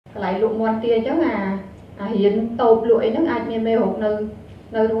lại lụa mòn tia chứ hiện tàu lụa nó ai miền mê hộp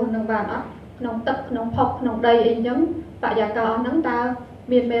nơi luôn nâng bàn ớt nông tật nông phọc nông đầy in chứ tại gia cao nâng ta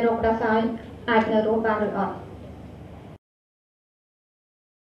miền mê rộng đa sai ai nơi luôn bàn được ớt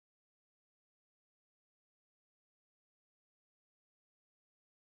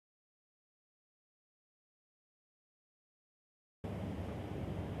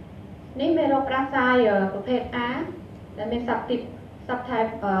ní mê rộng đa sai ởประเภท Á là mình sắp tiệp sắp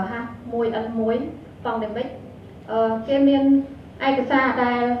thẹp ha mùi ăn muối vòng để bích kia miền ai cái xa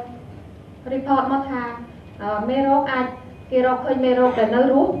đây report mất ha mê rộng ai kia rộng hơi mê rộng để nơi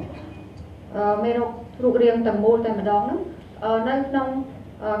rút mê rộng rụt riêng tầm môn tại mà đó nơi nông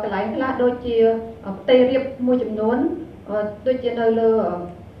cái lạnh là đôi chia tây riệp mùi chấm nón đôi chia nơi lơ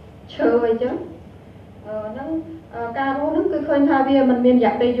chơi chứ nó ca rô nó cứ khơi tha bia mình miền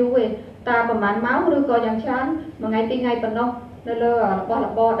dạy tây du về ta còn mán máu đưa coi chẳng chán mà ngày tin ngày phần đông nơi lơ là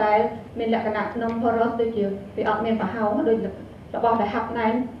bo đài miền lại cái nạp nông horror đôi chiều vì ở miền phá hào đôi là bo đại học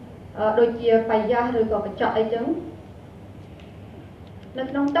này đôi chia phải ra rồi còn phải chọn ấy chứ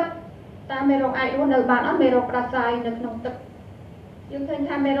nước nông tấp ta mê rộng ai luôn nơi bạn ở mê rộng ra sai nước nông tấp nhưng khơi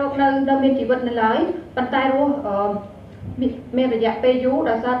tha mê rộng nơi miền chỉ vật này lấy bàn tay luôn miền phải dạy tây du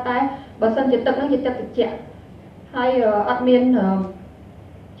đã ra tay bờ sân chỉ tập nó chỉ tập thực trạng hay admin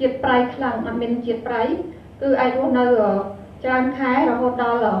triệt prai khlang admin triệt prai cứ ai luôn nơi trang khai rồi hôm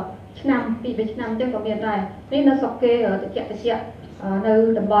đó là năm bị bị năm trên của miền này nên nó sọc kê ở thực trạng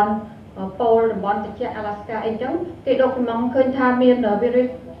nơi đồng bằng pole đồng bằng thực trạng Alaska ấy chứ cái độ mong khơi tham miền ở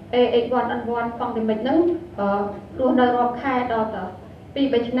virus AH5N1 phong thì mình nâng luôn nơi rock khai đó là bị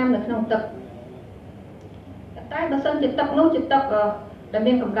bị năm được nông tập tại bờ sân chỉ tập nốt chỉ tập để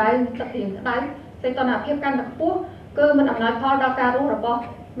miền cầm đáy tập hiện đáy xây toàn là phép căn đặc quốc cơ mình nói kho đào ca rú rồi bo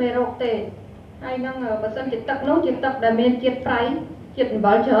mê rô tê hay năng bờ sân chỉ tập nốt chỉ tập để miền triệt prai triệt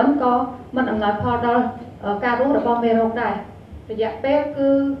bảo chớn có mình nói kho đào ca rú rồi bo mê rô đài thì dạ bé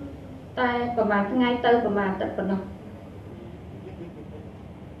cứ taiประมาณ ngày tư ประมาณ tận phần nào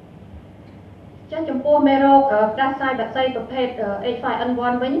chắc trong po mê rô đa sai bạch xây tập hệ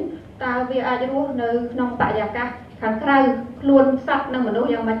AH5N1 với ta vì ai rú nơi nông bạ già ca kháng khai luôn sắp năng mà nấu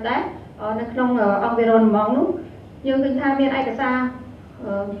dạng mạch đá nơi nông environment nú nhưng khi tham miền ai cả xa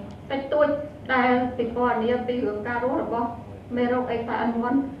cách tôi đài thì còn đi đi hướng ca rú được không mê rô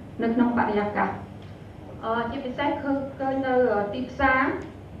AH5N1 nơi nông bạ già ca chỉ bị sách khơi nơi tiếp xa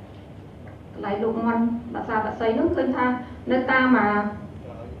lại lụa ngon bà xa bà xây nước khơi tha nơi ta mà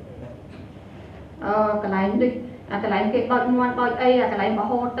cái lại đi cái lại cái bọt ngoan bọt ấy cái lại bảo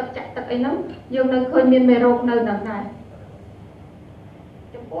hô tất chạy tất ấy lắm nhưng nơi khơi miền mê rô nơi đằng này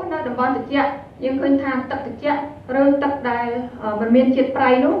chúng nơi đồng bọn thực chạy nhưng khơi tha tất thực chạy rồi tất đài mình miền triệt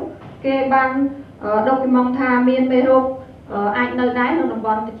prai nó kê ban đâu cái mong tha miền mê rô ai nơi đáy nó đồng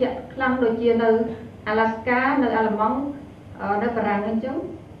bọn thực chạy lăng đôi chia nơi Alaska nơi Alamong nơi Parang anh chứ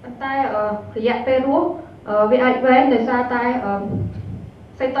tay thì dạy Peru vì ai về người xa tay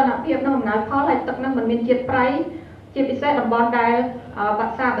xây toàn hợp nó nói khó lại tập năng mình triệt prai chia bị xét đồng bọn đài bạn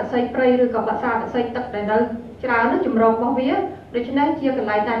xa bạn xây prai rồi còn bạn xa bạn xây tập để nơi trào nó chùm rồng bao vía để cho nên chia cái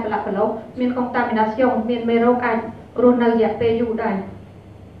lại đài phải lạc lâu miền contamination miền mê rô anh rồi nơi dạy Peru đài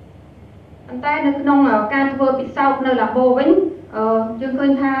tay nó nông can vừa bị sau nơi là bồ vĩnh chương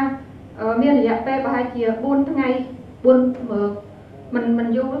khơi tha miền dạy Peru và hai chia buôn ngày buôn mở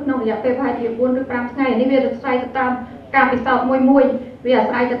mình vô lúc nông dạy Peru hai chia buôn được 5 ngày này về được sai tam càng bị sau mùi vì là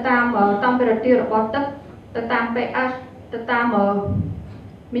sai tam temperature của tất tam pH tất tam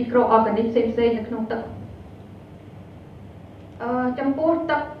microorganism xem được nông tập trong phố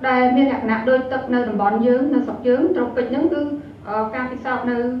tập đài miền hạt nạp đôi tập nơi đồng bọn dướng nơi sọc dướng trong kịch những cứ càng bị sau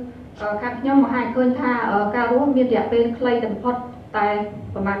nơi khác nhau một hai cơn tha ở cao rú miền dạy bên clay đầm pot tại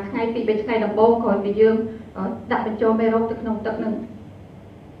ประมาณ ngày bị bên ngày đầm bô khỏi bị dương đặt bên cho mê rô tức nông tập nâng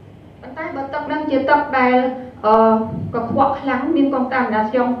tay bật tập nâng chia tập đài có khoác lắng miền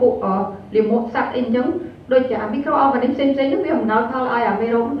contamination của liều một sạch in giống đôi chả microorganism trên nước biển nói thôi ai ở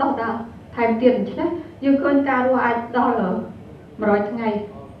mê rô đau đau thành tiền chứ đấy nhưng cơn ca rô ai đo lỡ mà rồi tháng ngày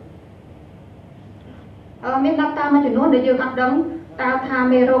miền Nam ta mà chuyển nốt để dương ăn đắng tao tha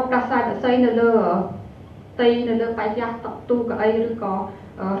mê rô đặt sai để xây nơi lơ tây nơi lơ phải ra tập tu cả ấy rồi có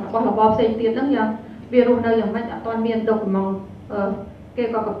bao là bom xây tiền đó nhá virus nơi giống mấy toàn miền độc mong kêu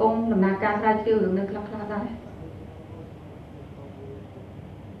có cặp bông làm nào ca ra chưa được nơi lắc ra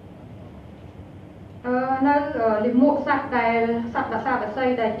nơi liệp mộ sạch đài sạch đã sao đã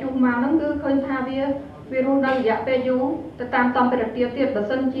xây đài chung màu nó cứ khơi tha virus nơi dạ pe du tam temperature tiệt và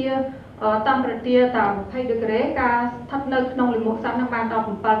sân chia temperature tạo thay được cái ca thấp nơi nông liệp mộ sạch nó ban đầu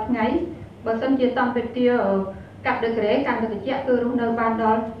 7 ngày và sân chia temperature cặp được cái càng được chạy từ nơi ban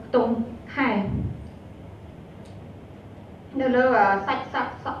đó tung khai nơi lơ sạch sạch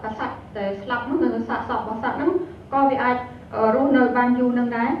sạch và sạch để lọc nó nơi sạch sạch và sạch nó có bị ai rút nơi ban du nâng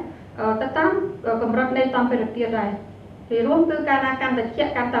đáy tất tám cầm rập này tầm phải được kia này thì luôn từ ca can để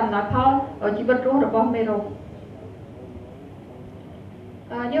chết can tầm nói thôi ở chỉ vật rút được bom mê rồi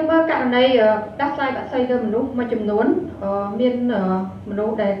nhưng mà cả này đắt sai bạn xây ra mình lúc mà chùm nón miên mình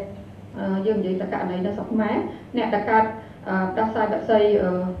lúc đây dương vậy tất cả này nó sọc má nè tất cả đắt sai bạn xây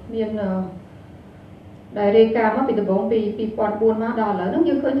miên đại đề ca mà bị từ bốn bị bọn buôn mà đỏ lớn nó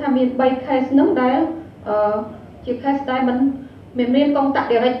như khơi tham miên bay case nước đấy chỉ case đấy mình miên công tác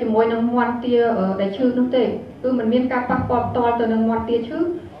để đây chỉ môi nâng ngoan tia ở đại chư nước tề cứ mình miên ca bắc bọt to từ nâng ngoan tia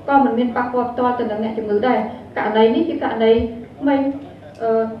chứ còn mình miên bắc bọt to từ nâng nhẹ chùm ngữ đây cả này ní chứ cả này mình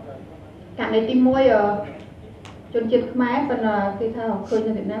cả này tim môi chôn chết máy phần khi thao khơi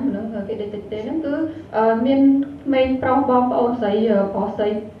như Việt Nam mình nó cái đề thực tế nó cứ miên mình pro bom ôn sấy bỏ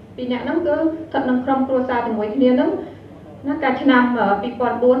sấy vì nhẹ nó cứ thật năng không pro sa từ mỗi kia nó cả năm bị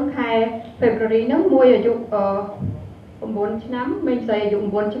còn 4 khai February nó môi ở dụng 4 năm mình xây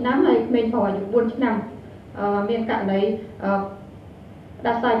dụng 4 năm này mình bỏ dụng 4 năm miền cạn đấy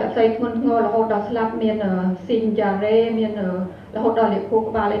đã sai cả xây thôn ngô là hồ đào slap miền xin già rê miền là hồ đào liệt khu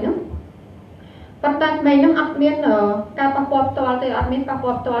của bà lên nữa phần tay mình nó áp miền ca passport toa từ áp miền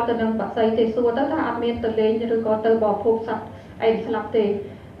passport toa từ nâng bạc xây từ xưa tới áp miền từ lên rồi có từ bỏ phục sạch ai slap từ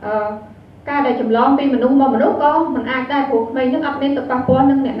ca đây chấm lom vì mình đúng mà mình đúng có mình ai đây phục mình nó áp miền từ passport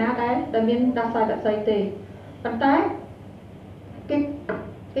nâng nè na đấy từ miền đã sai cả xây từ phần tay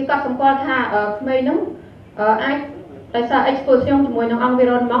cái con sông con thà ở mình nó ai tại sao exposition cho mùi nông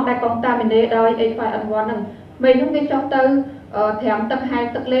environment đại contaminate đôi AH5N1 nè mình nó cái cho từ thèm tập 2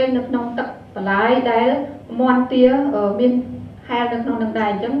 tập lên được nông tập lại đấy mòn tia ở bên hai được nông đằng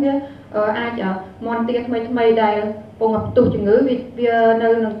đài giống như ai chở mòn tia thay đài cùng ngập tụ chữ ngữ vì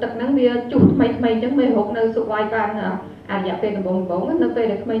nơi nông tập nắng vì chủ thay giống mấy hộp nơi sự ngoài vàng dạ về được bốn nơi về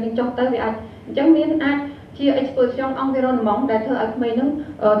được mấy trong tới vì ai giống như ai chia exposition environment đại thơ ở mấy nó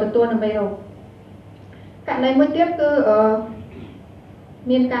từ tuần là mấy rồi cả này mới tiếp cứ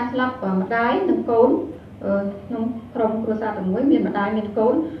miền ca slap mặt đáy nâng cốn nông from cửa sa từ mũi miền mặt đáy miền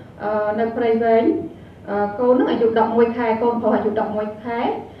cốn nơi prey vén cốn nó là chủ động môi khai côn thôi là chủ động môi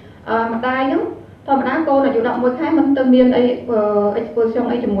khai mặt đáy nó thôi mặt đá côn là chủ động môi khai mình từ miền ấy exposition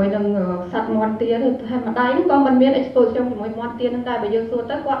ấy chỉ mùi nâng sạch mòn tia hay mặt đáy nó có mình miền exposition chỉ mùi mòn tia nâng đáy bây giờ xua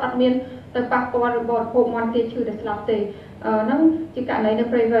tới quạt ăn miền tới bạc qua rồi bọt hộ mòn tia chưa để slap thì nó chỉ cả này nó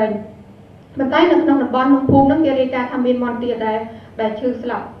prey vén mình thấy được trong đồng bọn phun nó kia ca tham biên mòn tiệt để chư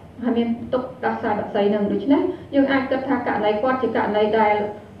sập hay miền tục đặc sản đặc xây nâng được chứ đấy nhưng ai kết tha cả này quát chỉ cả này đây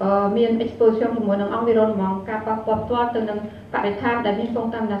miền exposition của mỗi nông environment cả bạc bọt toa từ nông cả để tham để miền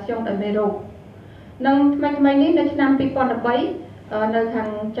contamination để mê đồ nông mấy ní nơi năm pi con đập bấy nơi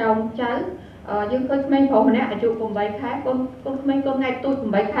thằng chồng cháu nhưng con mấy phổ mình nè chụp cùng bảy khai con mấy con ngày tôi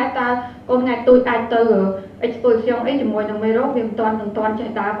cùng bảy khai ta con ngày tôi ai từ exposition ấy chỉ mỗi nông mê đồ viêm toàn chạy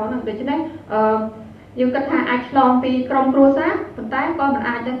ta có nông được chứ đấy nhưng cách hai ai long pi trong cua sát phần tay con mình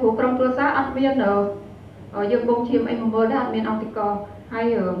ai trong khu trong cua sát ăn miên ở dương bông chim em mơ đã ăn miên antico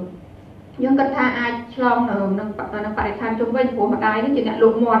hay nhưng cách hai ai long ở nông phải tham trong bên của mặt ai nó chỉ là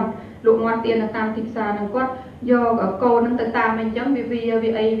lụa mòn tiền là tam thịt xa nông quát do ở cô nông tự tam mình chấm vì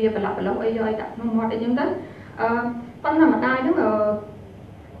phải lọc ấy do ai đặt nông mòn để những cái con là mặt ai nó ở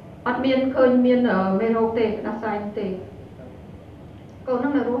ăn miên khơi miên ở mê rô tê đã sai tê cô nó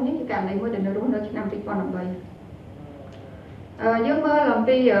là luôn những cái này mới định là luôn nữa năm con làm vậy nhưng mà làm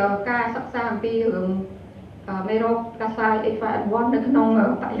pi ca sắc xa làm pi hưởng mero ca sai AH5N1 được nông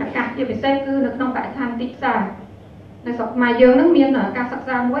ở tại nhà cả chỉ phải xem cứ được nông tại than tị xa này sọc mà giờ nước miên ở ca sắc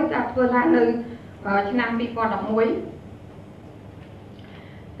xa muối ca vừa lại nơi năm pi con đọc muối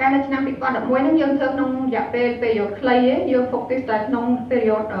ca này năm pi con đọc muối nó dương thơm nông dạ period clay ấy dương focus tại nông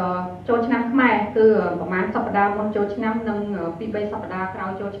period cho năm mai từประมาณ สัปดาห์ មុនចូលឆ្នាំនឹងពី 3 សប្តាហ៍ក្រោ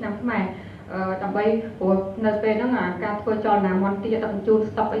យចូលឆ្នាំខ្មែរដើម្បីព្រោះនៅពេលហ្នឹងការធ្វើចលនាមន្ទាដឹកជញ្ជូន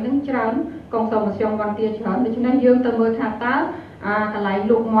ស្តុកអីហ្នឹងច្រើនកងសមស្យងមន្ទាច្រើនដូច្នេះយើងទៅមើលថាតើកន្លែង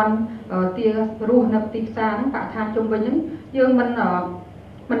លក់មន្ទារស់នៅទីផ្សារហ្នឹងបរិស្ថានជុំវិញហ្នឹងយើង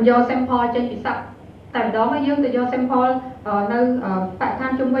មិនយក sample ចេញពីសត្វតែម្ដងយើងទៅយក sample នៅបរិស្ថា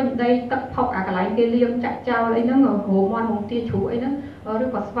នជុំវិញដីទឹកផុកកន្លែងគេលាងចាក់ចោលអីហ្នឹងរោមន់មន្ទាជ្រូកអីហ្នឹងឬ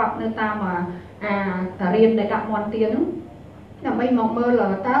ក៏ស្វាប់នៅតាមរៀនដែលដាក់មន្ទាហ្នឹងដើម្បីមកមើល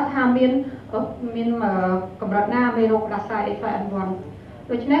តើថាមានកម្រិតណាមេរោគផ្ដាសាយ AH5N1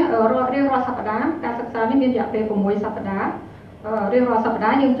 ដូច្នេះរៀងរាល់សប្តាហ៍ការសិក្សានេះមានរយៈពេល6សប្តាហ៍រៀងរាល់សប្តា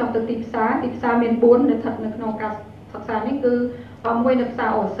ហ៍យើងចង់ទៅទីផ្សារមាន4នៅស្ថិតនៅក្នុងការសិក្សានេះគឺមួយនៅផ្សារ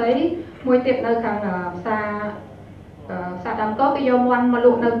អូស័យមួយទៀតនៅខាងផ្សារ សាដាំកគេយកមន់មកល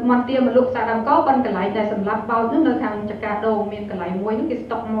ក់នៅមន់ទាមកលក់សាដាំកប៉ុនកន្លែងដែលសម្រាប់បោចនោះនៅខាងចកាដូងមានកន្លែងមួយនោះគេស្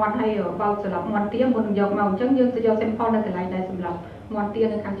តុកមន់ហើយបោចសម្រាប់មន់ទាមុននឹងយកមកអញ្ចឹងយើងទៅយក sample នៅកន្លែងដែលសម្រាប់មន់ទា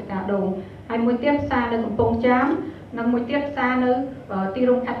នៅខាងចកាដូងហើយមួយទៀតផ្សារនៅកំពង់ចាមនិងមួយទៀតផ្សារនៅទី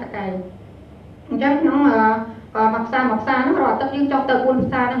រួមខេត្តតាកែវអញ្ចឹងក្នុងមួយផ្សារហ្នឹងរាល់ទឹកយើងចុះទៅ4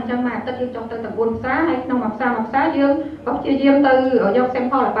ផ្សារហ្នឹងអញ្ចឹងមួយអាទិត្យយើងចុះទៅ4ផ្សារហើយក្នុងមួយផ្សារយើងក៏ព្យាយាមទៅយក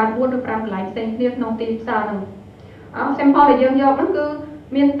sample ឲ្យបាន4ឬ5កន្លែងផ្សេងគ្នាក្នុងទីផ្សារហ្នឹងsample ដែលយើងយកហ្នឹងគឺ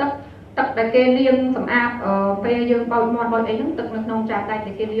មានទឹកដែលគេលាងសម្អាតពេលយើងបោចមាត់បោចអីហ្នឹងទឹកនៅក្នុងចានដែក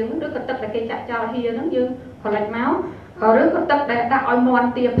ដែលគេលាងឬក៏ទឹកដែលគេចាក់ចោលហៀហ្នឹងយើងផលិតមកឬក៏ទឹកដែលដាក់ឲ្យមាន់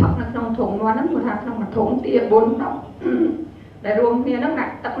ទាផឹកនៅក្នុងធុងមាន់ហ្នឹងគឺថាក្នុងមួយធុងទា4 10ដែលរួមគ្នាហ្នឹងដា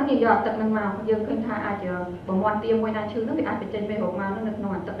ក់ទឹកហ្នឹងយើងយកទឹកហ្នឹងមកយើងឃើញថាអាចប្រមាន់ទាមួយណាឈឺហ្នឹងវាអាចបញ្ចេញមេរោគមកនៅក្នុ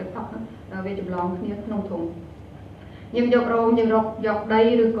ងទឹកដែលផឹកហ្នឹងវាចម្លងគ្នាក្នុងធុងយើងយករោមយើងយកដី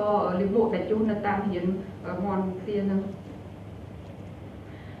ឬក៏លាមកដែលជុះនៅតាមរៀនមាន់ទាហ្នឹង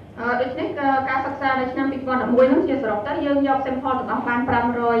ដូច្នេះការសិក្សានៅឆ្នាំ2011ហ្នឹងជាសរុបទៅយើងយក sample ទាំងអស់បាន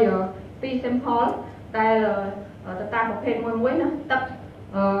502 sample ដែលទៅតាមប្រភេទមួយណាទឹក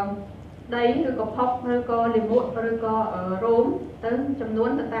ដីឬក៏ផុកឬក៏លាមកឬក៏រោមទៅចំនួន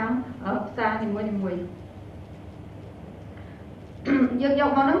ទៅតាមផ្សារនីមួយយើងយក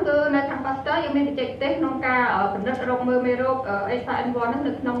មកហ្នឹងគឺនៅខាង Pasteur យើងមានបច្ចេកទេសក្នុងការពិនិត្យរកមើលមេរោគ AH5N1 ហ្នឹង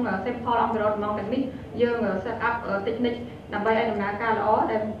នៅក្នុង sample អង្គររបស់ទាំងនេះយើង set up technique ដើម្បីឲ្យដំណើរការល្អ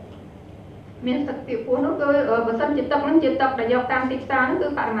ដែលមានសក្តិភាពនោះគឺបើសិនជាទឹកហ្នឹងជាទឹកដែលយកតាមទីផ្សារហ្នឹងគឺ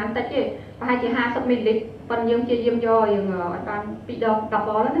បរិមាណតិចទេប្រហែលជា50 មីលីលីត្រប៉ុន្តែយើងព្យាយាមយកយើងឲ្យបាន2 ដង 10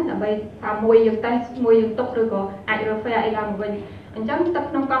 ដងណាដើម្បីថាមួយយើងតេស្តមួយយើងទុកឬក៏អាច refer អីឡើងមកវិញអញ្ចឹងទឹក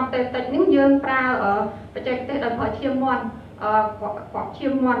ក្នុងកង់តេស្តតិចនេះយើងប្រើបច្ចេកទេសដោយប្រើឈាមមាន់គាត់ឈា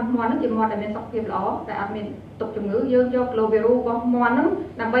មមាន់ហ្នឹងជាមាន់ដែលមានសុខភាពល្អតែអត់មានទុកជំងឺយើងយកក្លូវីរូរបស់មាន់ហ្នឹង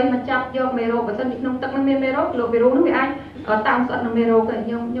ដើម្បីមកចាប់យកមេរោគបើសិនជាក្នុងទឹកហ្នឹងមានមេរោគក្លូវីរូហ្នឹងវាអាចតាមស្អិតនឹងមេរោគខ្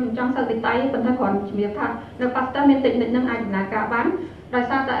ញុំមិនចង់សូវតិចតែប៉ុន្តែគ្រាន់ជំរាបថានៅ Pasteur មាន technique ហ្នឹងអាចដំណើរការបានដោយ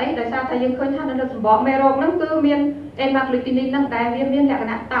សារតែអីដោយសារតែយើងឃើញថានៅសម្បកមេរោគហ្នឹងគឺមាន hemagglutinin ហ្នឹងដែលវាមានលក្ខ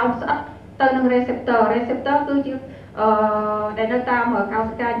ណៈតោងស្អិតទៅនឹង receptor គឺជាដែលនៅតាមកោ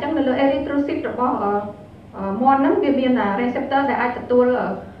សិកាអញ្ចឹងនៅលើ erythrocyte របស់មាន់ហ្នឹងវាមាន receptor ដែលអាចទទួល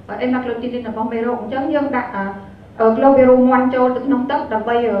hemagglutinin របស់មេរោគអញ្ចឹងយើងដាក់ក្លូវីរូមាន់ចូលទៅក្នុងទឹកដើម្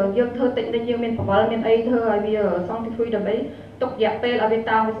បីយើងធ្វើតិចតិចយើងមានបវលមានអីធ្វើឲ្យវាសង់ទីហ្វីដើម្បីទុករយៈពេលឲ្យវា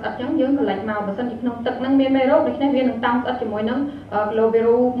តោងវាស្អិតអញ្ចឹងយើងកលេចមកបើសិនជាក្នុងទឹកហ្នឹងមានមេរោគដូច្នេះវានឹងតោងស្អិតជាមួយនឹងក្លូវី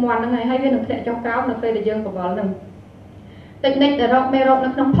រូមាន់ហ្នឹងហើយវានឹងធ្លាក់ចុះក្រោមនៅពេលដែលយើងបវលហ្នឹងtechnique ដែលរកមេរោគនៅ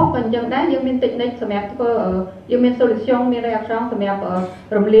ក្នុងផុកក៏អញ្ចឹងដែរយើងមាន technique សម្រាប់ធ្វើយើងមាន solution មាន reaction សម្រាប់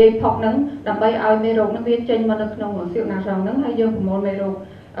រំលាយផុកហ្នឹងដើម្បីឲ្យមេរោគហ្នឹងវាចេញមកនៅក្នុងសៀវណារ៉ង់ហ្នឹងហើយយើងប្រមូលមេរោគ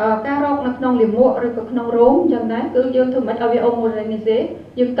ការរកនៅក្នុងលាមកឬក៏ក្នុងរោមអញ្ចឹងដែរគឺយើងធ្វើមិនឲ្យវា homogenize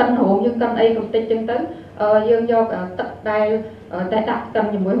យើងកិនរោមយើងកិនអីកំតិចអញ្ចឹងទៅយើងយកទឹកដែលដាក់កិន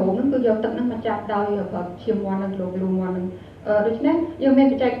ជាមួយរោមហ្នឹងគឺយកទឹកហ្នឹងមកចាប់ដោយឈាមមាន់និងក្លូវីរូមាន់ហ្នឹងដូច្នេះយើងមាន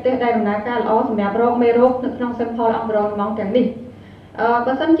បច្ចេកទេសដែលដំណើរការល្អសម្រាប់រកមេរោគនៅក្នុង sample អង្គរហ្មងទាំងនេះ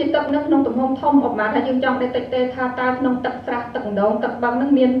បើសិនជាទឹកនៅក្នុងទំហំធំឧបមាថាយើងចង់តែតិចទេថាតើក្នុងទឹកស្រះទឹកម្ដងទឹកបឹងហ្នឹ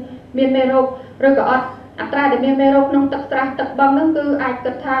ងមានមេរោគឬក៏អត់អត្រាដែលមានមេរោគក្នុងទឹកស្រះទឹកបឹងហ្នឹងគឺអាច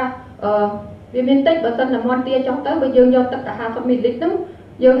គិតថាវាមានតិចបើសិនតែមាន់ទាចុះទៅបើយើងយកទឹកតែ50 មីលីលីត្រហ្នឹង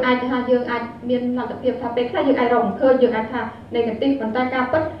យើងអាចថាយើងអាចមានលទ្ធភាពថាពេលខ្លះយើងអាចរកមិនឃើញយើងអាចថា negative ប៉ុន្តែការ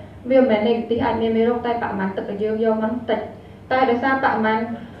ពិតវាមិនមែន negative អាចមានមេរោគតែបរិមាណទឹកដែលយើងយកមកតិចតែដោយសារបរិមាណ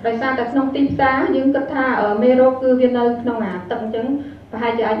ដោយសារតែក្នុងទីផ្សារយើងគិតថាមេរោគគឺវានៅក្នុងទឹកអញ្ចឹងប្រហែ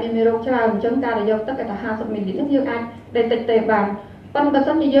លជាអាចមានមេរោគច្រើនអញ្ចឹងការដែលយកទឹកតែ50 មីលីលីត្រយើងអាចដេកតិចទេបានប៉ុន្តែបើ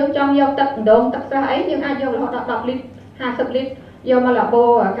សិនជាយើងចង់យកទឹកម្ដងទឹកស្រះអីយើងអាចយករហូតដល់10 លីត្រ 50 លីត្រយកមកឡាបូ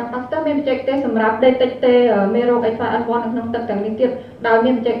ខាង Pasteur មានបច្ចេកទេសសម្រាប់ដេកតិចទេមេរោគ AH5N1 នៅក្នុងទឹកទាំងនេះទៀតដោយ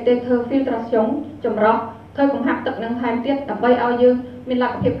មានបច្ចេកទេសធ្វើ filtration ចម្រោះធ្វើកំហាប់ទឹកនឹងថែមទៀតដើម្បីឲ្យយើងមានល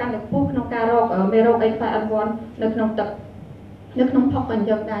ទ្ធភាពកាន់តែខ្ពស់ក្នុងការរកមេរោគ AH5N1 នៅក្នុងទឹកនៅក្នុងផុកក៏អញ្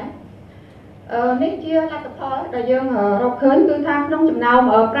ចឹងដែរនេះជាលទ្ធផលដែលយើងរកឃើញគឺថាក្នុងចំណោម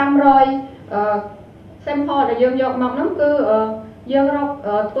500 sample ដែលយើងយកមកហ្នឹងគឺយើងរក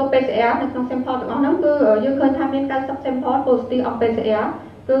ធ្វើ PCR នៅក្នុង sample ទាំងអស់ហ្នឹងគឺយើងឃើញថាមាន90 sample positive អស់ PCR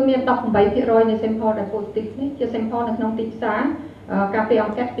គឺមាន 18% នៃ sample ដែល positive នេះជា sample នៅក្នុងទីផ្សារកាលពីអ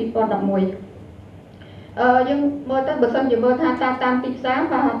ង្គការ2011យើងមើលទៅបើសិនជាមើលថាតាមទីផ្សារ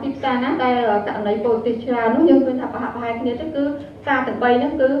ទីផ្សារណាដែលករណី positive ច្រើននោះយើងឃើញថាប្រហាក់ប្រហែលគ្នាទៅគឺផ្សារទាំង3ហ្នឹ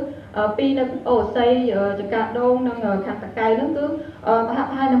ងគឺពីនៅអូស័យចកាដូងនិងខាងតកៅហ្នឹងគឺប្រហាក់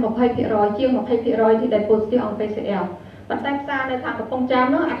ប្រហែលនឹង 20% ជាង 20% ទីដែល positive អង្គ PCR ប៉ុន្តែផ្សារនៅខាងកំពង់ចាម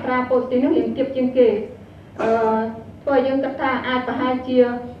នោះអត្រា positive នោះរៀងទាបជាងគេធ្វើឲ្យយើងគិតថាអាចប្រហែលជា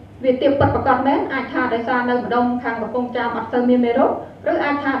វាទៀបពិតប្រកបមែនអាចថាដោយសារនៅម្ដុំខាងកំពង់ចាមអត់សូវមានមេរោគឬ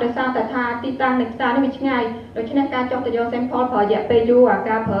អាចថាដោយសារតែថាទីតាំងនៃផ្សារនេះវាឆ្ងាយដូច្នេះការចុះទៅយក sample ប្រើរយៈពេលយូរអា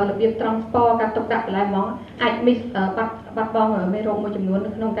ការប្រើរបៀប transport ការទុកដាក់កន្លែងហ្មងអាច miss បាត់បង់មេរោគមួយចំនួននៅ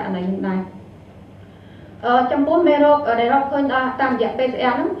ក្នុងករណីនេះដែរចំពោះមេរោគដែលរកឃើញតាមរយៈ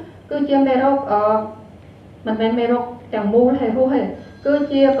PCR ហ្នឹងគឺជាមេរោគមិនមែនមេរោគទាំងមូលហើយរស់ទេគឺ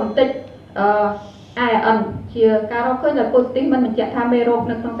ជាកម្ទេចARN ជាការរកឃើញដែល positive មិនបញ្ជាក់ថាមេរោគ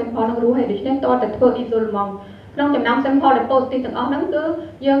នៅក្នុង sample នឹងរស់ទេដូច្នេះតើតែធ្វើ isolement ក្នុងចំណោម sample ដែល positive ទាំងអស់ហ្នឹងគឺ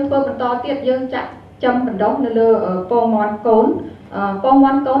យើងធ្វើបន្តទៀតយើងចាក់ចំបណ្ដុះនៅលើពងមាន់កូនពង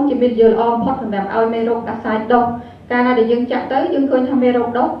មាន់កូនជាមេរៀលល្អបំផុតសម្រាប់ឲ្យមេរោគដាសាយដុះកាលណាដែលយើងចាក់ទៅយើងឃើញថាមេរោគ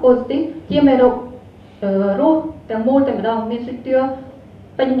ដុះ positive ជាមេរោគរស់ទាំងមូលតែម្ដងមានសុទ្ធជា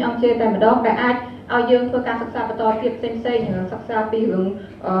ពេញអង្គជាតែម្ដងដែលអាចឲ្យយើងធ្វើការសិក្សាបន្តទៀតផ្សេងៗសិក្សាពីរឿង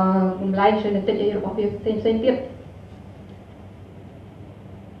កម្លាំង genetic របស់វាផ្សេងៗទៀត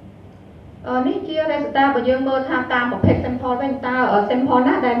នេះជា results របស់យើងមើលថាតាមប្រភេទ sample វិញតើ sample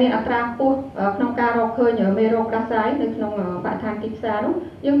ណាដែលមានអត្រាខ្ពស់ក្នុងការរកឃើញមេរោគដាសាយនៅក្នុងបរិស្ថានទីផ្សារនោះ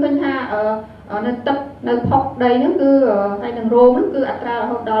យើងឃើញថានៅទឹកនៅផុកដីហ្នឹងគឺហើយនឹងរោមហ្នឹងគឺអត្រារ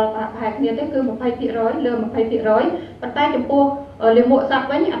ហូតដល់ប្រហែលគ្នាទេគឺ 20% លើ 20% ប៉ុន្តែចំពោះលាមកសត្វ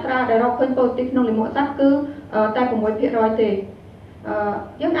វិញអត្រាដែលរកឃើញ positive ក្នុងលាមកសត្វគឺតែ 6% ទេ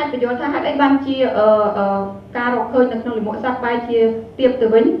យើងអាចបញ្យល់ថាហេតុអីបានជាការរកឃើញនៅក្នុងលាមកសត្វបែរជាទៀបទៅ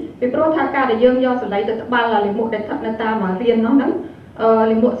វិញពីព្រោះថាការដែលយើងយកសន្លៃទៅត្បាល់លាមកដែលស្ថិតនៅតាមរាននោះហ្នឹង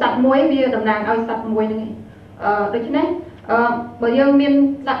លាមកសត្វមួយវាតំណាងឲ្យសត្វមួយហ្នឹងដូច្នេះបើយើងមាន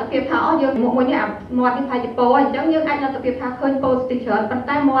លទ្ធភាពថាយើងលាមកមួយនេះមាត់នេះថាជាពោអញ្ចឹងយើងអាចលទ្ធភាពថាឃើញ positive ច្រើនប៉ុន្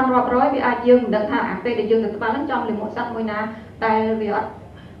តែមាត់រាប់រយវាអាចយើងមិនដឹងថាអាពេលដែលយើងទៅត្បាល់ហ្នឹងចំលាមកសត្វមួយណាតែវាអត់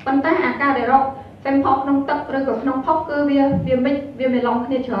ប៉ុន្តែអាការដែលរក sample ក្នុងទឹកឬក៏ក្នុងផុកគឺវាមិចវាមេឡុង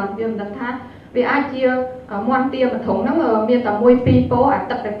គ្នាច្រើនវាមិនដឹងថាវាអាចជាមាន់ទាមួយធុងហ្នឹងមានតែ1 2ពោអា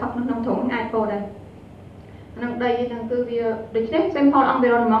ទឹកដែលផឹកក្នុងធុងហ្នឹងអាចពោដែរក្នុងដីហ្នឹងគឺវាដូច្នេះ sample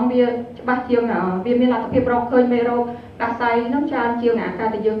environment វាច្បាស់ជាងវាមានលទ្ធភាពរកឃើញមេរោគដាសាយហ្នឹងច្រើនជាងអាការ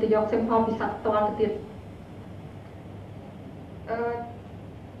ដែលយើងទៅយក sample ពីសត្វផ្ទាល់ទៅទៀត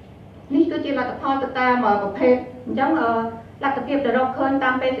នេះគឺជាលទ្ធផលទៅតាមប្រភេទអញ្ចឹងលទ្ធភាពដែលរកឃើញតា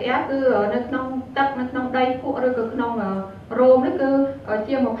ម PCR គឺនៅក្នុងទឹកនៅក្នុងដីភក់ឬក៏ក្នុងរោមនេះគឺ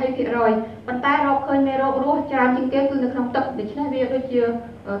ជា 20% ប៉ុន្តែរកឃើញមេរោគរស់ច្រើនជាងគេគឺនៅក្នុងទឹកដូច្នេះវាដូចជា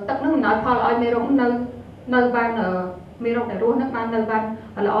ទឹកនឹងអំណោយផលឲ្យមេរោគនៅបានមេរោគដែលរស់នឹងបាននៅបាន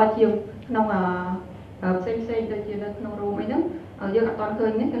ល្អជាងក្នុងផ្សេងដូចជានៅក្នុងរោមអីហ្នឹងយើងអត់ទាន់ឃើ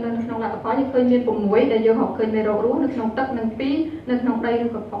ញនេះគឺនៅក្នុងលទ្ធផលយើងឃើញមាន6ដែលយើងរកឃើញមេរោគរស់នៅក្នុងទឹកនិង2នៅក្នុងដីឬ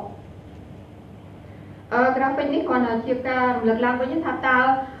ក៏ផុកgraphic នេះគ្រាន់តែជាការរំលឹកឡើងវិញថាតើ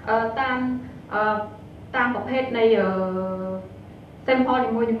តាមប្រភេទនៃ sample នី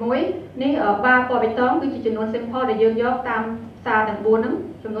មួយៗនេះបាពណ៌បៃតងគឺជាចំនួន sample ដែលយើងយកតាមសារទាំង4ហ្នឹង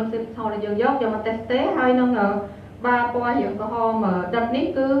ចំនួន sample ដែលយើងយកមក test ទេហើយនឹងបាពណ៌រាងក្រហមដិតនេះ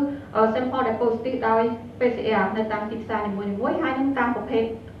គឺ sample ដែល positive ដោយ PCR នៅតាមទីផ្សារនីមួយៗហើយនឹងតាមប្រភេទ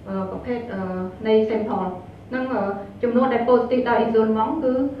នៃ sample នឹងចំនួនដែល positive ដោយ isolement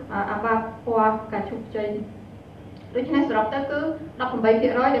គឺអាបាពណ៌ការឈប់ជ័យដូច្នេះសរុបទៅគឺ 18% ដែ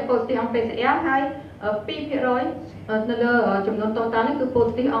ល positive on PCR ហើយ 2% នៅលើចំនួន total នេះគឺ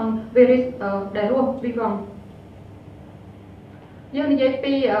positive on virus ដែលរស់ vivant យើងនិយាយ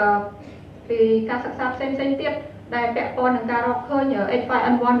ពីការសិក្សាផ្សេងៗទៀតដែលពាក់ព័ន្ធនឹងការរកឃើញ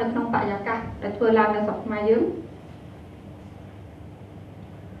AH5N1 នៅក្នុងបរិយាកាសដែលធ្វើឡើងនៅស្រុកខ្មែរយើង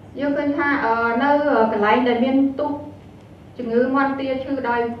ឃើញថានៅកន្លែងដែលមានទុះជំងឺមាន់ទាឈឺ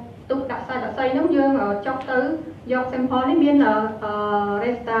ដោយទុះដាក់សាច់ដាក់សៃនោះយើងចុះទៅយក sample នេះមាន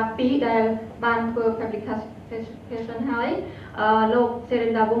Resta 2ដែលបានធ្វើ publication ហើយលោក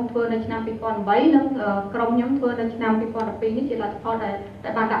Serinda វងធ្វើនៅឆ្នាំ 2008 និងក្រុមខ្ញុំធ្វើនៅឆ្នាំ 2012 នេះជាលទ្ធផលដែល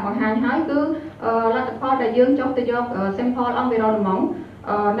បានដាក់បង្ហាញហើយគឺលទ្ធផលដែលយើងចុះទៅយក sample environment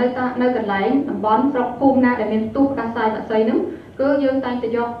នៅកន្លែងតំបន់ស្រុកភូមិណាដែលមានទុះដាក់សាច់ដាក់សៃនោះគឺយើងតែងតែ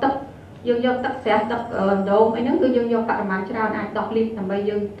យកទឹកយើងយកទឹកស្រះទឹកដងអីហ្នឹងគឺយើងយកបរិមាណច្រើនអាច10លីត្រដើម្បី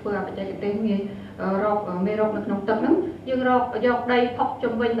យើងធ្វើបច្ចេកទេសងាយរកមេរោគនៅក្នុងទឹកហ្នឹងយើងយកដីផុក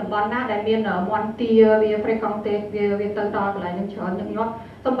ជុំវិញតំបន់ណាដែលមានមាន់ទាវា frequented វាទៅដល់កន្លែងហ្នឹងច្រើនញឹកញាប់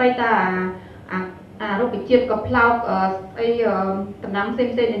សូម្បីតែអារុក្ខជាតិក៏ផ្លោកអីដំណាំផ្សេ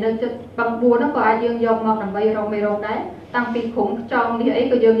ងៗនៅជិតបឹងបួនហ្នឹងក៏អាចយើងយកមកដើម្បីរកមេរោគដែរតាំងពីក្រុមខ្យល់នេះអី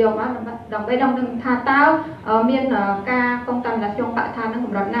ក៏យើងយកមកដើម្បីដឹងថាតើមានការកុងតាមីណាស្យងបរិស្ថានហ្នឹងក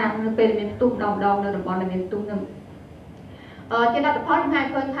ម្រិតណានៅពេលមានផ្ទុះម្ដងនៅតំបន់ដែលមានផ្ទុះហ្នឹង ជាលទ្ធផលបង្ហាញ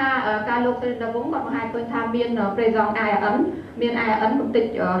ឃើញថាការលោកសេនដវងគាត់បង្ហាញឃើញថាមានប្រេសង ARN មាន ARN កំតិច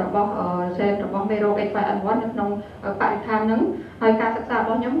របស់សេនរបស់មេរោគ H5N1 នៅក្នុងបរិស្ថានហ្នឹងហើយការសិក្សារប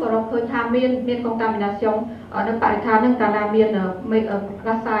ស់ខ្ញុំក៏រកឃើញថាមាន contamination នៅបរិស្ថានហ្នឹងកាលណាមាន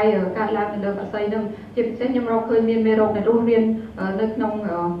រាសាយកើតឡើងនៅលើកសីហ្នឹងជាពិសេសខ្ញុំរកឃើញមានមេរោគដែលរស់រាននៅក្នុង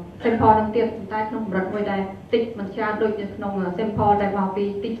sample ហ្នឹងទៀតតែក្នុងកម្រិតមួយដែលតិចមិនច្រើនដូចនៅក្នុង sample ដែលមកពី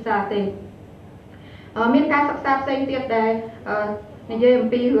ទីផ្សារទេមានការសិក្សាផ្សេងទៀតដែលនិយាយអំ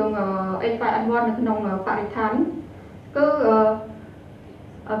ពីរឿង H5N1 នៅក្នុងបរិស្ថានគឺ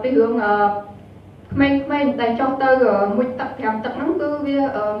ពីរឿងក្មេងៗដែលចុះទៅមួយទឹក5ទឹកហ្នឹងគឺវា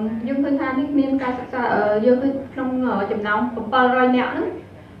យើងឃើញថានេះមានការសិក្សាយើងឃើញក្នុងចំណោម700នាក់ហ្នឹង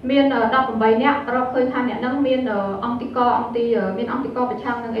មាន18នាក់រកឃើញថាអ្នកហ្នឹងមានអង្គតិកមានអង្គតិកប្រ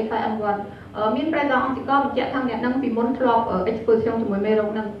ឆាំងនឹង H5N1 មានប្រេសអង្គតិកបញ្ជាក់ថាអ្នកហ្នឹងពីមុនធ្លាប់ exposure ជាមួយមេរោគ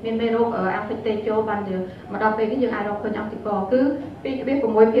ហ្នឹងមានមេរោគអាហ្វិកតេជោបានមកដល់ពេលនេះយើងអាចរកឃើញអង្គតិកគឺ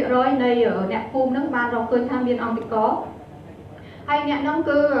 2.6% នៃអ្នកភូមិហ្នឹងបានរកឃើញថាមានអង្គតិកហើយអ្នកហ្នឹង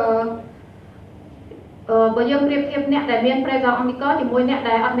គឺបើយើងប្រៀបធៀបអ្នកដែលមានប្រេសអង្គតិកជាមួយអ្នក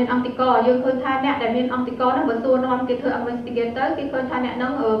ដែលអត់មានអង្គតិកយើងឃើញថាអ្នកដែលមានអង្គតិកហ្នឹងបើសួរនាំគេធ្វើ investigate ទៅគេឃើញថាអ្នកហ្នឹ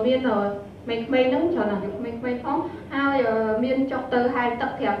ងមានក្មេងៗហ្នឹងច្រើនណាស់ក្មេងៗផងហើយមានចុះទៅហែលទឹ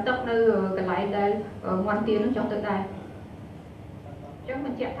ក5ទឹកនៅកន្លែងដែលមាន់ទាហ្នឹងចុះទៅដែរអញ្ចឹងប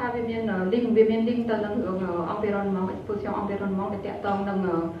ញ្ជាក់ថាវាមាន link ទៅនឹងរឿង environment exposure environment ដែលតាក់ទងនឹង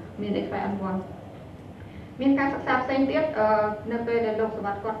មាន H5N1 មានការសិក្សាផ្សេងទៀតនៅពេលដែលលោកសវ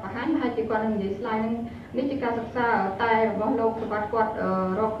ត្ថគាត់បង្ហាញហើយជាគាត់នឹងនិយាយ slide នេះជាការសិក្សាតែរបស់លោកសវត្ថគាត់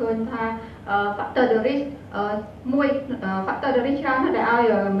រកឃើញថា factor the risk មួយ factor the risk ច្រើនណាស់ដែលឲ្យ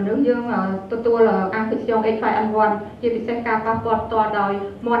មនុស្សយើងទទួល infection H5N1 ជាពិសេសការប៉ះពាល់ផ្ទាល់ដោយ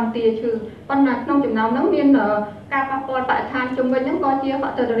មាន់ទាឈឺប៉ុន្តែក្នុងចំណោមហ្នឹងមានការប៉ះពាល់បរិស្ថានជុំវិញហ្នឹងក៏ជា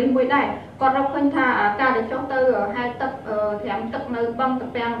factor the risk មួយដែរគាត់រកឃើញថាការដែលចុះទៅហែលទឹកត្រាំទឹកនៅបឹងត្រ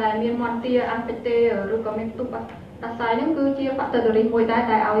ពាំងដែលមានមាន់ទាអាហ្វិកតេឬក៏មានផ្ទុះដាសាយហ្នឹងគឺជា factor the risk មួយដែរ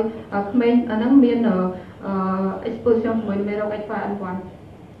ដែលឲ្យក្មេងហ្នឹងមាន exposure ជាមួយមេរោគ H5N1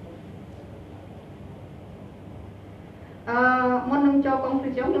 មុននឹងចូល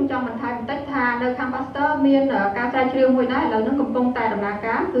conclusion ខ្ញុំចង់បន្ថែមបន្តិចថានៅខាង Pasteur មានការស្រាវជ្រាវមួយដែរឥឡូវហ្នឹងកំពុងតែដំណើរ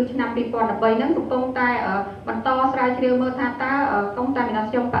ការគឺឆ្នាំ2013ហ្នឹងកំពុងតែបន្តស្រាវជ្រាវមើលថាតើ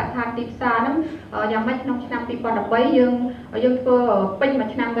contamination បរិស្ថានទីផ្សារហ្នឹងយ៉ាងម៉េចក្នុងឆ្នាំ2013យើងធ្វើពេញមួយ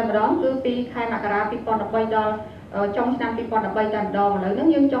ឆ្នាំតែម្ដងគឺពីខែមករា2013ដល់ចុងឆ្នាំ2013តែម្ដងឥឡូវហ្នឹង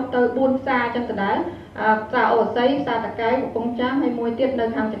យើងចុះទៅ4ផ្សារចឹងទៅដែរផ្សារអូស័យផ្សារតាកែវកំពង់ចាមហើយមួយទៀតនៅ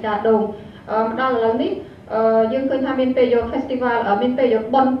ខាងចកាដូងមកដល់ឥឡូវនេះយើងឃើញថាមានពេលយក festival មានពេលយក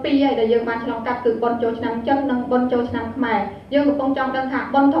បុណ្យ2ហើយដែលយើងបានឆ្លងកាត់គឺបុណ្យចូលឆ្នាំចិននិងបុណ្យចូលឆ្នាំខ្មែរយើងកំពុងចង់ដឹងថា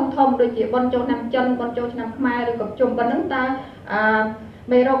បុណ្យធំៗដូចជាបុណ្យចូលឆ្នាំចិនបុណ្យចូលឆ្នាំខ្មែរឬក៏ជុំបិណ្ឌហ្នឹងតើ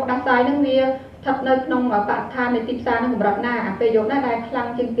មេរោគផ្ដាសាយហ្នឹងវាស្ថិតនៅក្នុងបរិស្ថាននៃទីផ្សារហ្នឹងកម្រិតណាពេលយកណាដែលខ្លាំង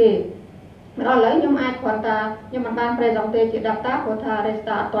ជាងគេមកដល់ឥឡូវខ្ញុំអាចគ្រាន់តែខ្ញុំមិនបាន present ទេជា data ព្រោះថា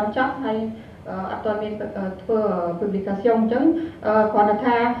register អត់ទាន់ចប់ហើយអត់ទាន់មានធ្វើ publication អញ្ចឹងគ្រាន់តែ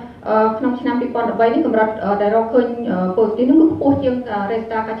ថាក្នុងឆ្នាំ2013នេះកម្រិតដែលរកឃើញ positive ហ្នឹងគឺខ្ពស់ជាង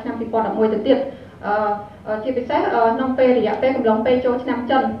register កាលឆ្នាំ2011ទៅទៀតជាពិសេសក្នុងពេលរយៈពេលកំឡុងពេលចូលឆ្នាំ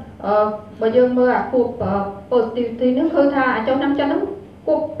ចិនបើយើងមើលអាខួប positivity ហ្នឹងគឺថាចូលឆ្នាំចិនហ្នឹងគ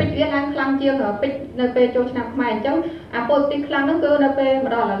ប់ពេជ្រវាឡើងខ្លាំងជាងពេជ្រនៅពេលចូលឆ្នាំខ្មែរអញ្ចឹងអា positive ខ្លាំងហ្នឹងគឺនៅពេលម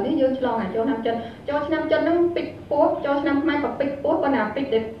កដល់ឥឡូវនេះយើងឆ្លងអាចូលឆ្នាំចិនហ្នឹងពេជ្រខ្ពស់ចូលឆ្នាំខ្មែរក៏ពេជ្រខ្ពស់ប៉ុន្តែពេជ្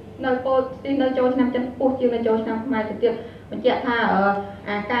រដែលនៅ positive នៅចូលឆ្នាំចិនខ្ពស់ជាងនៅចូលឆ្នាំខ្មែរទៅទៀតបញ្ជាក់ថា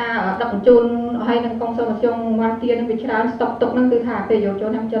អាការដឹកជញ្ជូនហើយនឹងកុងសូមស្យងមាន់ទានឹងវាច្រើនស្តុកទុកហ្នឹងគឺថាពេលយកចូល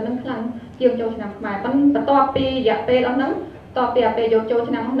ឆ្នាំចិនហ្នឹងខ្លាំងជាងចូលឆ្នាំខ្មែរប៉ុន្តែបន្ទាប់ពីរយៈពេលអស់ហ្នឹងបន្ទាប់ពីពេលយកចូល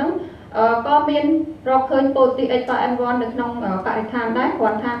ឆ្នាំហ្នឹងក៏មានរកឃើញ positive H5N1 នៅក្នុងបរិស្ថានដែរគ្រា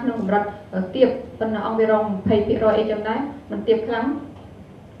ន់ថាក្នុងកម្រិតទាបប៉ុន្តែអង្គវារង 20% អីចឹងដែរមិនទាបខ្លាំង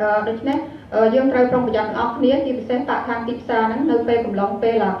ដូច្នេះយើងត្រូវប្រុងប្រយ័ត្នទាំងអស់គ្នាជាពិសេសបរិស្ថានទីផ្សារហ្នឹងនៅពេលកំឡុងពេ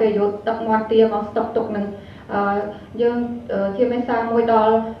លពេលយកទឹកមាន់ទាមកស្តុកទុកនឹងយើងជាមេសាមួយដ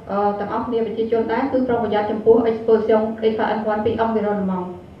ល់ទាំងអស់គ្នាប្រជាជនដែរគឺប្រុងប្រយ័ត្នចំពោះ exposure H5N1 ពី environment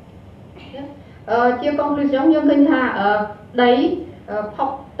ជា conclusion យើងឃើញថាដីផុក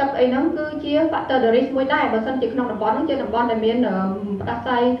ទឹកអីហ្នឹងគឺជា factor the risk មួយដែរបើសិនជាក្នុងតំបន់ហ្នឹងជាតំបន់ដែលមានផ្ដា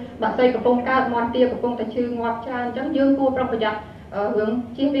សាយបាក់សីកំពុងកើតមាន់ទាកំពុងតែឈឺងាប់ច្រើនអញ្ចឹងយើងគួរប្រុងប្រយ័ត្នរឿង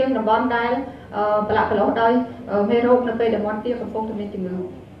ជៀសវាងតំបន់ដែលប្រឡាក់ប្រឡោះដោយមេរោគនៅពេលដែលមាន់ទាកំពុងតែមានជំងឺ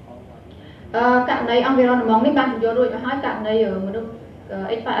ករណី environment នេះបានពន្យល់រួចមកហើយករណីមនុស្ស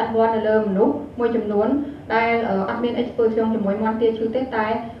H5N1 នៅលើមនុស្សមួយចំនួនដែលអត់មាន exposure ជាមួយមាន់ទាឈឺទេតែ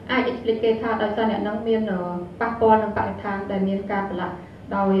អាច explain ថាដោយសារអ្នកនឹងមានប៉ះពាល់នឹងបរិស្ថានដែលមានការប្រឡាក់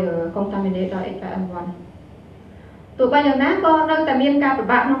ដោយ contaminate ដោយ H5N1 ទោះបីយ៉ាងណាក៏នៅតែមានការពិ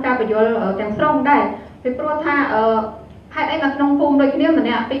បាកក្នុងការបញ្យល់ទាំងស្រុងដែរពីព្រោះថា hai đây mà trong phum đôi kia mà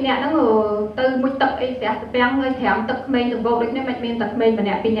nè pin nè nó ngờ từ mũi tập ấy sẽ bén người thèm tập mình từ vô đôi kia mạch men tập mình mà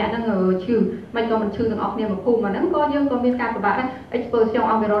nè pin nè nó ngờ trừ mạch còn mình trừ thằng ọc nè mà phum mà nó có dương có miên ca của bạn đấy exposition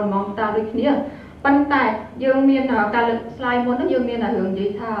environment mong ta đôi kia ban tại dương miên ta lực slide muốn nó dương miên là hướng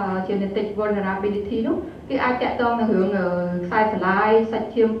gì tha genetic vulnerability đó cái ai chạy to là hướng sai slide sai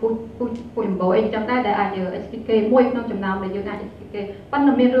chiêm phụ bố ấy trong đây để ai giờ explique môi trong chấm nào để dương ai explique ban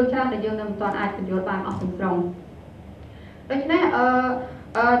là miên rêu cha để dương làm toàn ai cần vô bàn ọc thành rồngដូច្នេះ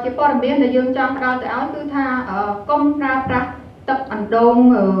ជាព័ត៌មានដែលយើងចង់ផ្ដល់ទៅឲ្យគឺថាកុំប្រើប្រាស់ទឹកអណ្ដូង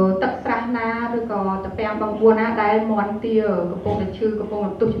ទឹកស្រះណាឬក៏តាពាំងបឹងបួនណាដែលមាន់ទាកំពុងតែឈឺកំពុង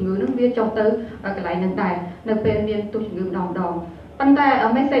តែទុះជំងឺនឹងវាចុះទៅកន្លែងហ្នឹងដែរនៅពេលមានទុះជំងឺម្ដងប៉ុន្តែ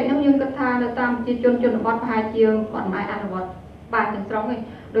message ហ្នឹងយើងគិតថានៅតាមប្រជាជនជនបទប្រហែលជាគាត់មិនអាចអនុវត្តបានទាំងស្រុងទេ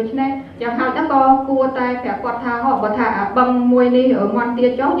ដូច្នេះយ៉ាងហោចណាស់ក៏គួរតែប្រាប់គាត់ថាបើថាបឹងមួយនេះមាន់ទា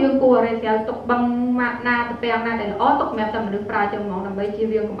ចុះយើងគួររេស្រាលទុកបឹងម៉ាក់ណាទៅពាំងណាដែលល្អទុកសម្រាប់តែមនុស្សប្រើចឹងហ្មងដើម្បីជៀស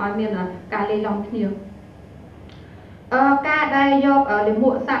វាងកុំឲ្យមានការលេងឡំគ្នាការដែលយកលាម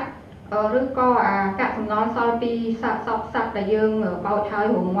កសត្វឬក៏កាក់សំណល់សល់ពីសត្វសត្វដែលយើងបោចហើយ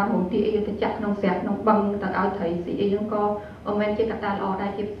រងមាន់រងទាយើងទៅចាក់ក្នុងស្រះក្នុងបឹងទៅឲ្យត្រីស៊ីអីហ្នឹងក៏មិនមែនជាកត្តាល្អដែ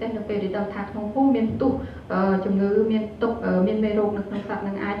រជាពិសេសនៅពេលដែលដឹងថាក្នុងភូមិមានផ្ទុះជំងឺមានទុកមានមេរោគនៅក្នុងសត្វ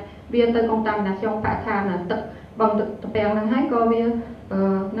នឹងអាចវាទៅកុំតាមណាខ្ញុំបរិស្ថានទឹកបឹងទឹកតពាំងហ្នឹងហើយក៏វា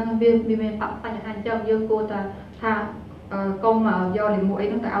នឹងវាមានបញ្ហាអញ្ចឹងយើងគួរតែថាកុំយកលាមកអី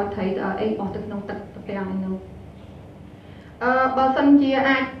ហ្នឹងទៅឲ្យត្រីទៅអីបោះទៅក្នុងទឹកតពាំងហ្នឹងបើសិនជា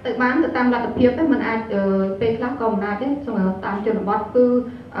អាចទៅបានទៅតាមលទ្ធភាពទេมันអាចពេលខ្លះក៏មិនអាចទេតាមជនបទគឺ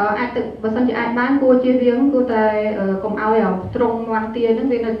អាចទៅបើសិនជាអាចបានគួរជៀសវាងគួរតែកុំឲ្យត្រង់មាន់ទាហ្នឹង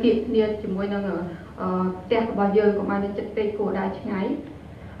វានៅគៀកគ្នាជាមួយនឹងផ្ទះរបស់យើងកុំឲ្យនៅចិត្តពេកគួរដែរឆ្ងាយ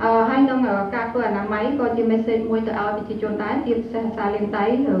ហើយនឹងការធ្វើអនាម័យក៏ជា message មួយទៅឲ្យប្រជាជនដែរជាពិសេសអាសាលាងដៃ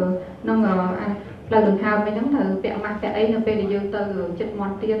នឹងផ្លូវដង្ហើមហ្នឹងត្រូវពាក់ម៉ាស់ពាក់អីនៅពេលដែលយើងទៅចិត្តមា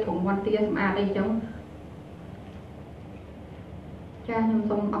ន់ទាត្រង់មាន់ទាសម្អាតអីចឹងចាខ្ញុំ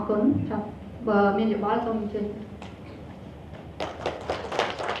សូមអរគុណចប់បើមានយោបល់សូមអញ្ជើញ